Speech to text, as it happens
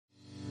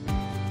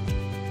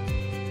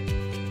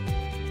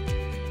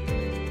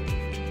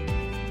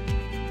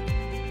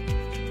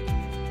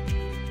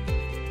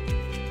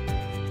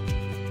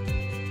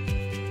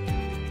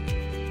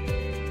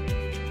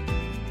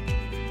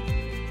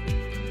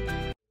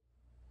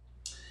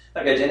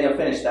Okay, Jenny, I've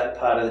finished that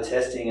part of the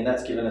testing, and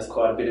that's given us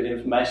quite a bit of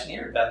information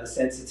here about the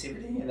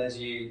sensitivity. And as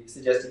you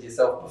suggested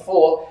yourself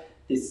before,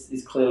 this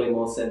is clearly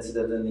more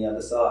sensitive than the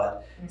other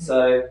side.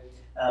 So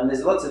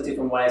there's lots of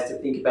different ways to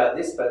think about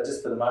this, but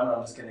just for the moment,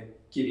 I'm just going to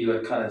give you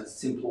a kind of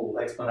simple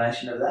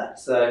explanation of that.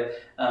 So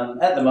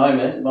at the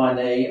moment, my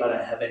knee, I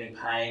don't have any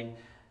pain.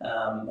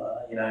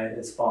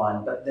 It's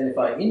fine. But then if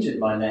I injured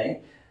my knee,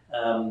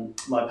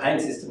 my pain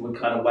system would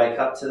kind of wake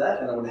up to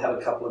that, and I would have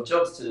a couple of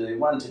jobs to do.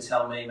 One, to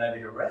tell me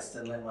maybe to rest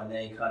and let my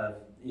knee kind of,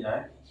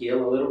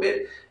 heal a little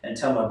bit, and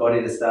tell my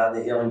body to start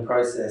the healing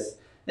process.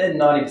 Then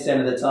 90%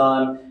 of the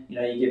time,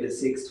 you give it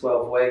 6,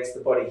 12 weeks, the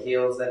body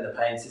heals, then the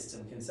pain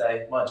system can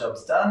say, my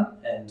job's done,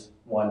 and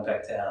wind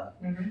back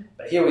down.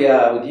 But here we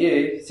are with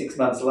you 6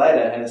 months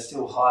later, and it's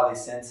still highly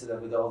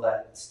sensitive with all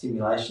that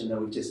stimulation that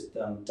we've just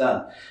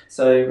done.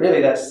 So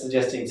really that's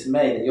suggesting to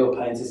me that your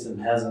pain system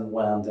hasn't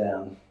wound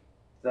down.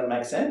 Does that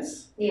make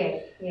sense? Yeah.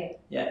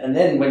 Yeah, and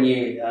then when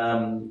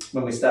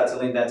we start to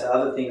link that to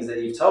other things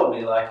that you've told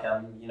me, like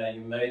your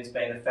mood's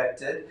been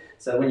affected.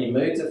 So when your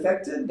mood's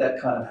affected, that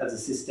kind of has a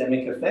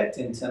systemic effect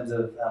in terms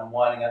of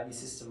winding up your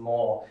system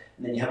more.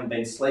 And then you haven't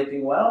been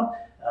sleeping well,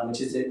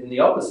 which is in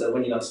the opposite.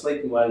 When you're not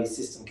sleeping well, your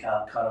system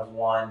can't kind of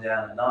wind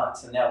down at night.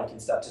 So now we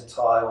can start to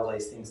tie all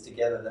these things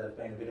together that have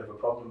been a bit of a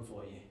problem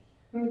for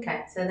you.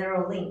 Okay, so they're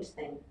all linked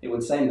then? It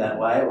would seem that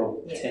way, or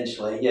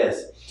potentially,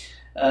 yes.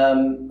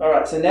 All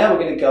right, so now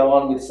we're going to go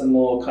on with some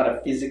more kind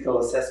of physical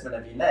assessment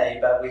of your knee,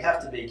 but we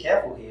have to be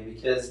careful here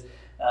because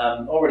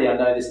already I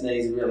know this knee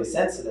is really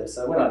sensitive,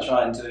 so when I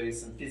try and do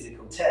some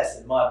physical tests,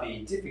 it might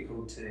be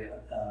difficult to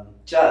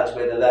judge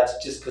whether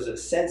that's just because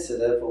it's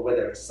sensitive or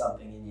whether it's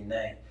something in your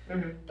knee.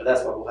 But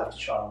that's what we'll have to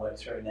try and work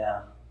through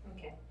now.